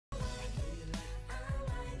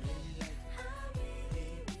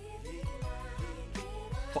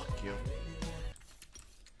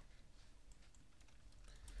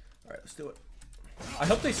let's do it. I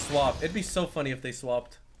hope they swap. It'd be so funny if they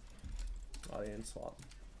swapped. Oh, they didn't swap.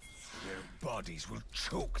 Their bodies will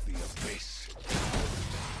choke the abyss.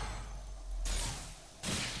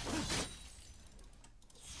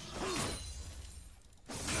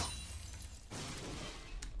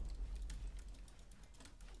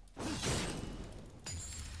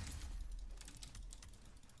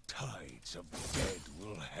 Tides of dead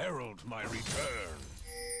will herald my return.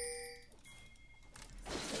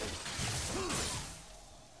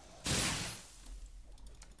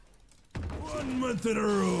 1 month in a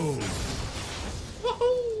row.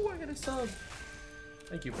 Woohoo! I got a sub.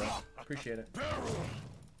 Thank you, bro. Appreciate it.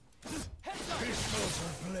 Pistols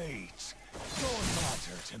or blades don't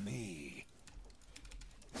matter to me.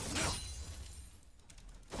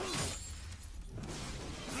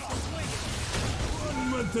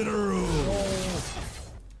 1 month in a row. Oh.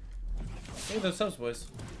 Hey, those subs, boys.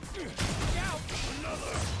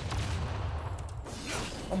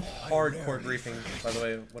 I'm hardcore griefing, by the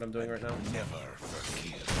way, what I'm doing right now. Never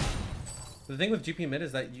forgive. The thing with GP mid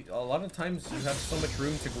is that a lot of times you have so much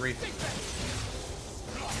room to grief.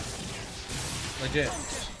 Legit.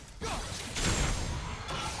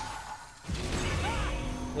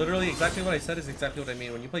 Literally, exactly what I said is exactly what I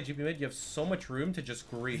mean. When you play GP mid, you have so much room to just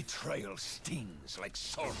grief. Betrayal stings like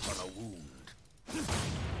salt on a wound.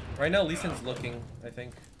 Right now, Lee Sin's looking, I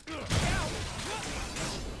think.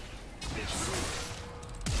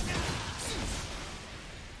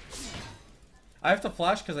 I have to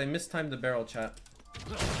flash because I mistimed the barrel, chat.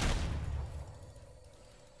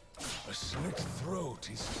 A slit throat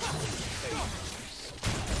is painless.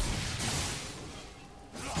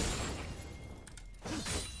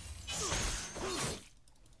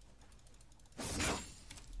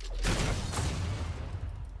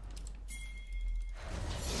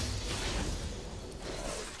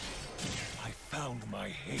 I found my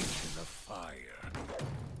hate in the fire.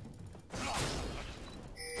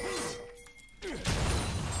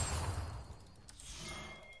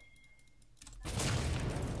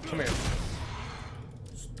 Come here.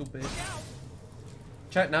 Stupid.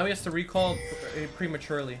 Chat, now he has to recall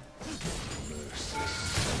prematurely.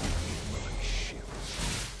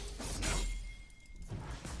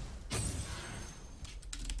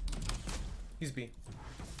 He's B.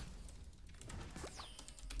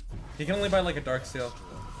 He can only buy like a dark seal.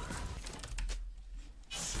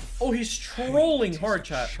 Oh, he's trolling hard,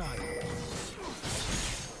 chat.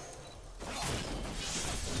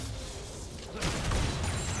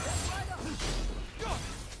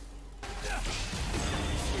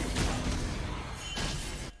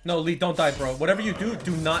 No, Lee, don't die, bro. Whatever you do,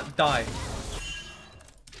 do not die.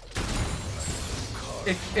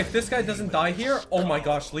 If this guy doesn't die here, oh my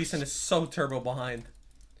gosh, Lee Sin is so turbo behind.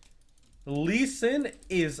 Lee Sin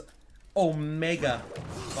is omega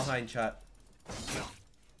behind, chat.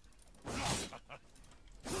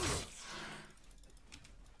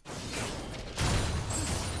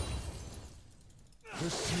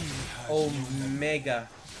 Omega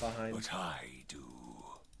behind. But I do.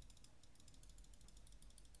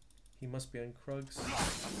 He must be on Krugs.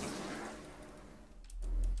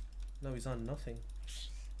 No, he's on nothing.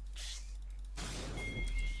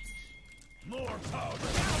 More powder.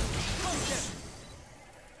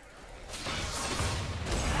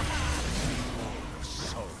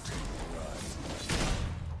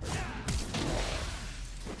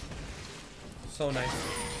 So nice.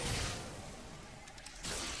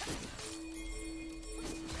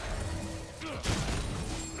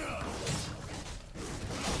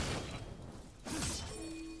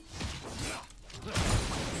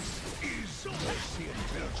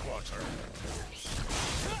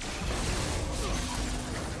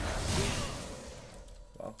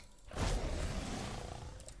 Wow.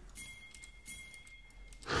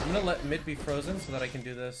 I'm gonna let mid be frozen so that I can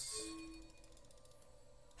do this.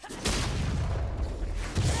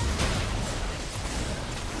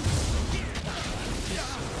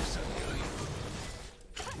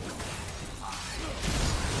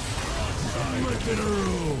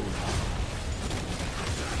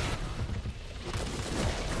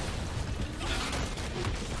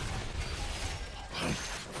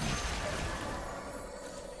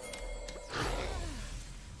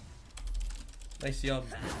 Nice job.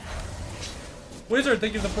 Wizard,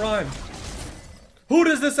 thank you for the prime. Who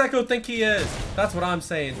does this Echo think he is? That's what I'm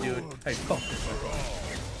saying, dude. Hey, fuck.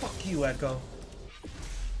 Fuck you, Echo.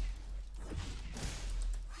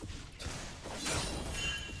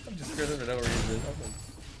 I'm just scared of no reason.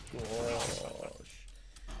 Oh my gosh.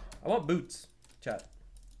 I want boots, chat.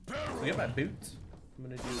 So get my boots. I'm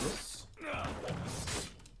gonna do this.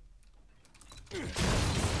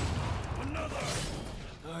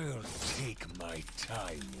 I I'll take my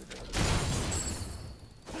time with it.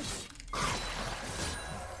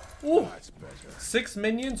 Ooh. That's better. 6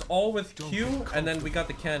 minions, all with Q, and then we got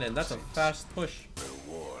the cannon. That's a fast push.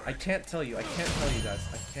 I can't tell you. I can't tell you guys.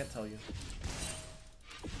 I can't tell you.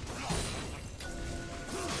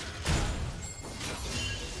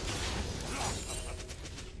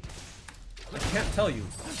 I can't tell you.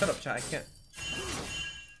 Shut up, chat. I can't.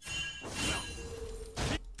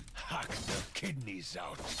 Hack the kidneys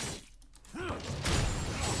out.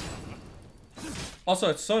 Also,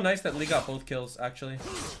 it's so nice that Lee got both kills, actually.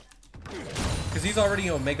 Because he's already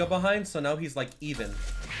Omega behind, so now he's like even.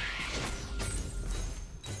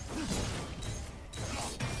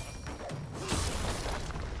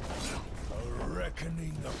 A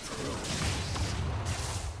reckoning approach.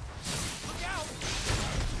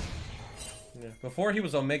 Yeah. Before he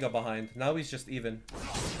was Omega behind, now he's just even.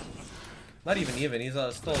 Not even, he's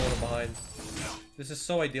still a little behind. This is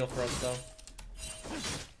so ideal for us, though.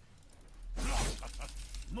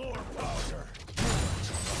 More powder.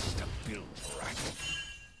 Trust a build rat.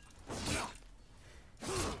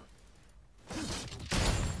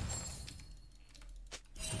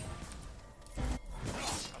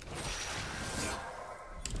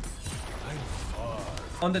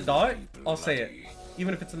 On the dot, I'll say it.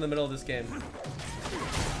 Even if it's in the middle of this game.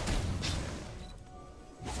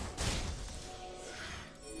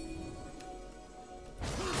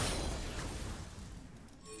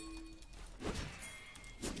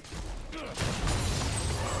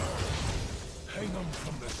 Hang them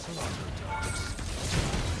from the slaughter dogs.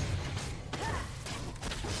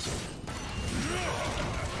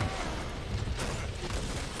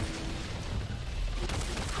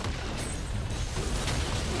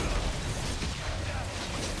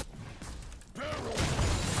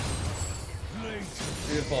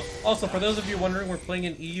 Beautiful. Also, for those of you wondering, we're playing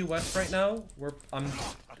in EU West right now. I'm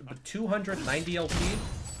 290 LP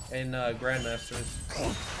in Grandmasters.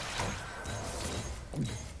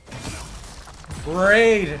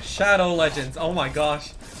 Raid Shadow Legends. Oh my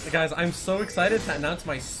gosh, guys, I'm so excited to announce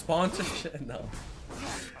my sponsorship. No,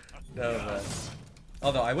 man.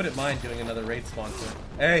 Although I wouldn't mind doing another raid sponsor.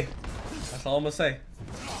 Hey, that's all I'm gonna say.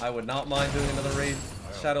 I would not mind doing another raid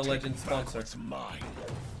Shadow Legends sponsor. It's mine.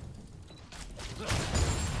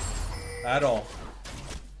 At all.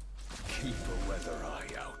 Keep a weather eye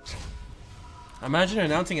out. Imagine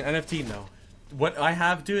announcing an NFT now. What I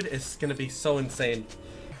have, dude, is gonna be so insane.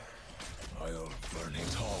 I'll burn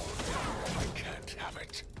it all. I can't have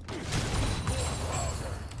it.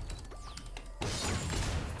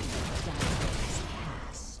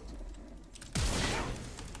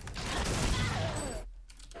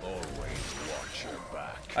 Always watch your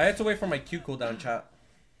back. I had to wait for my Q cooldown, chat.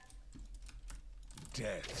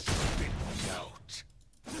 Death spit me out.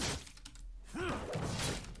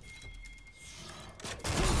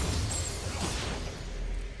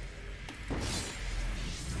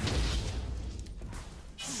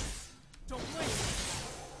 Don't wait.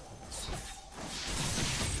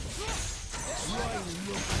 Why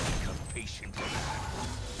look like a patient?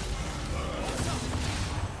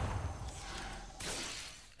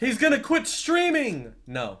 He's gonna quit streaming!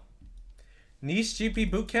 No. Niche GP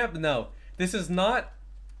Bootcamp? No. This is not...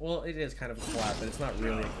 Well, it is kind of a collab, but it's not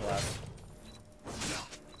really a collab.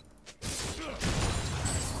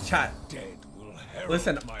 Chat.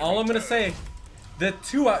 Listen, all I'm gonna say... The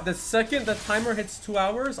second the timer hits 2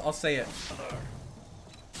 hours, I'll say it.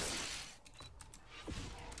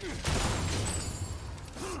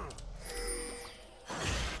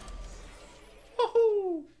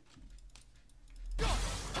 Woohoo!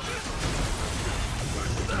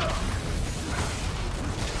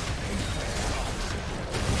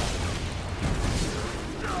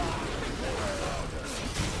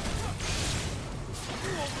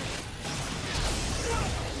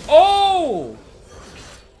 Oh!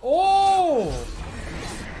 Oh!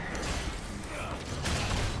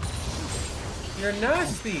 You're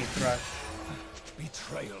nasty, Thrush.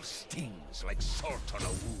 Betrayal stings like salt on a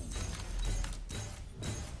wound.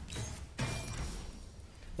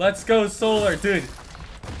 Let's go, Solar, dude.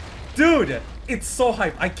 Dude, it's so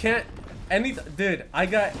hype. I can't dude, I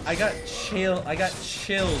got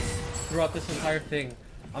chills throughout this entire thing.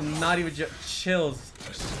 I'm not even chills.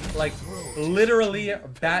 Like literally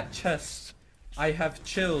bat chest. I have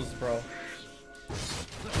chills, bro.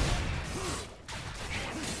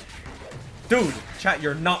 Dude, chat,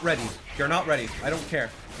 you're not ready. You're not ready. I don't care.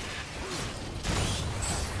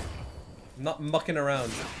 I'm not mucking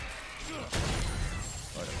around.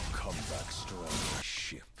 I'll come back strong as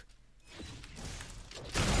ship.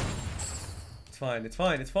 It's fine. It's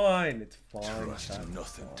fine. It's fine. It's fine. Trust chat.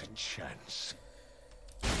 nothing to chance.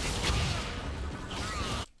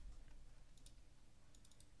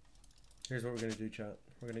 Here's what we're gonna do, chat.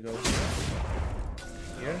 We're gonna go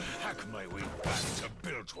here. Hack my way back to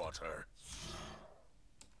Bilgewater.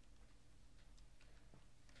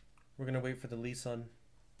 We're gonna wait for the Lee Sun.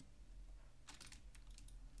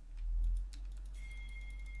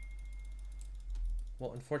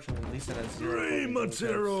 Well, unfortunately, Lee Sun has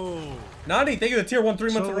 0. Nani, thank you for the tier 1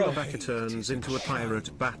 3 months in a row. Solarbacca turns into a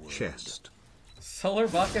pirate bat chest.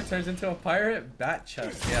 Solarbacca turns into a pirate bat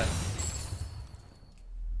chest, yes.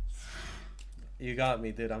 You got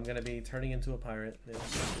me, dude. I'm gonna be turning into a pirate. Dude.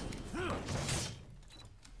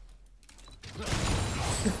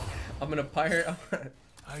 I'm gonna pirate.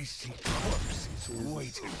 I see corpses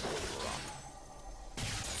waiting.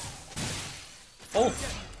 Oh!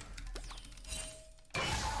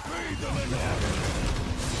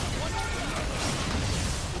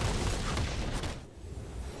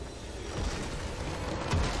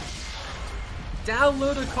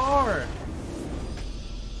 Download a car!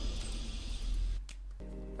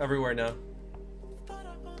 Everywhere now.